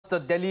the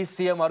Delhi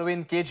CM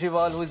Arvind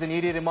Kejriwal, who is in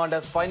ED remand,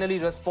 has finally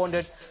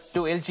responded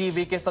to LG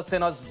VK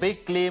Saksena's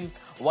big claim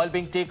while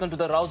being taken to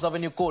the Rouse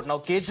Avenue court. Now,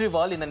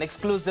 Kejriwal, in an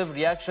exclusive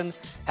reaction,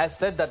 has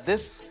said that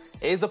this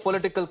is a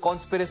political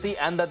conspiracy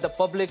and that the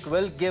public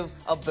will give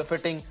a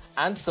befitting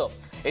answer.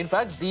 In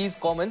fact, these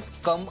comments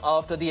come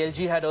after the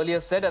LG had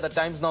earlier said at the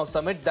Times Now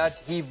summit that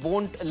he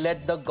won't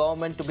let the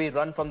government to be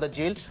run from the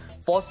jail,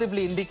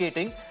 possibly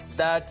indicating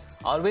that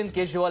Arvind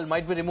Kejriwal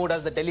might be removed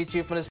as the Delhi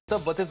Chief Minister.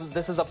 But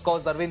this is of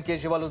course Arvind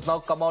Kejriwal, who's now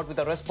come out with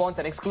a response,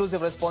 an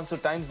exclusive response to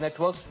Times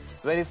Network,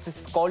 where he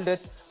called it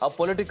a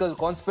political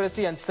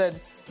conspiracy and said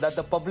that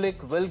the public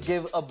will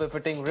give a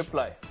befitting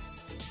reply.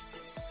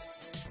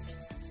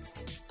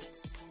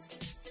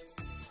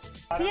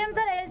 CM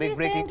sir, LG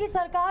saying कि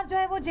सरकार जो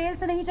है वो jail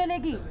से नहीं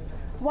चलेगी.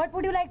 What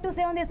would you like to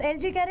say on this?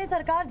 LG कह रहे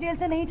सरकार जेल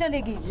से नहीं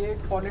चलेगी. ये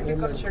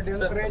पॉलिटिकल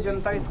शेड्यूल है,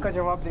 जनता इसका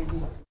जवाब देगी.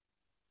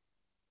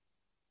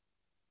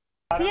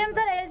 सीएम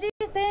सर, एलजी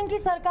saying कि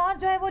सरकार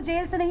जो है वो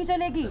जेल से नहीं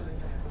चलेगी.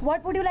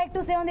 What would you like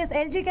to say on this?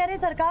 LG कह रहे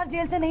सरकार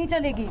जेल से नहीं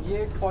चलेगी.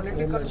 ये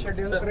पॉलिटिकल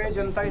शेड्यूल है,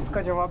 जनता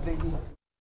इसका जवाब देगी.